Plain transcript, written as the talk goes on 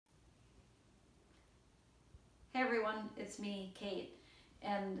Hey everyone, it's me, Kate,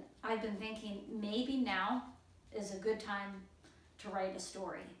 and I've been thinking maybe now is a good time to write a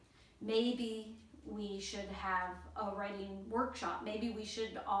story. Maybe we should have a writing workshop. Maybe we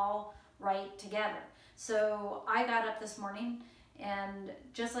should all write together. So I got up this morning, and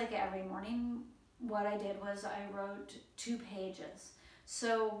just like every morning, what I did was I wrote 2 pages.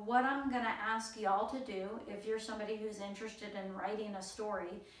 So what I'm going to ask y'all to do, if you're somebody who's interested in writing a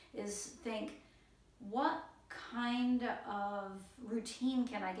story, is think, what kind of routine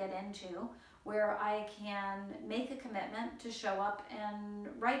can I get into where I can make a commitment to show up and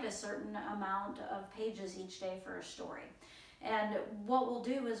write a certain amount of pages each day for a story. And what we'll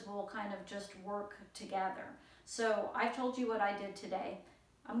do is we'll kind of just work together. So I've told you what I did today.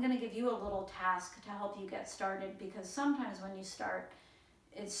 I'm going to give you a little task to help you get started, because sometimes when you start,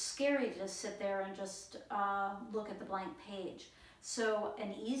 it's scary to just sit there and just look at the blank page. So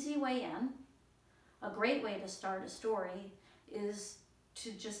an easy way in, a great way to start a story, is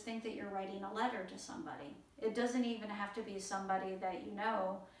to just think that you're writing a letter to somebody. It doesn't even have to be somebody that you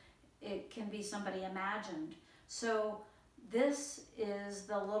know. It can be somebody imagined. So this is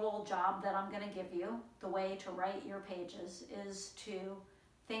the little job that I'm going to give you. The way to write your pages is to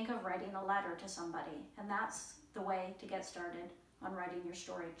think of writing a letter to somebody. And that's the way to get started on writing your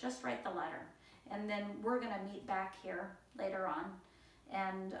story. Just write the letter. And then we're going to meet back here later on,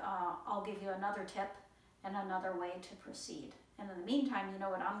 and I'll give you another tip and another way to proceed. And in the meantime, you know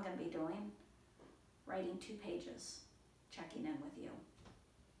what I'm going to be doing? Writing 2 pages, checking in with you.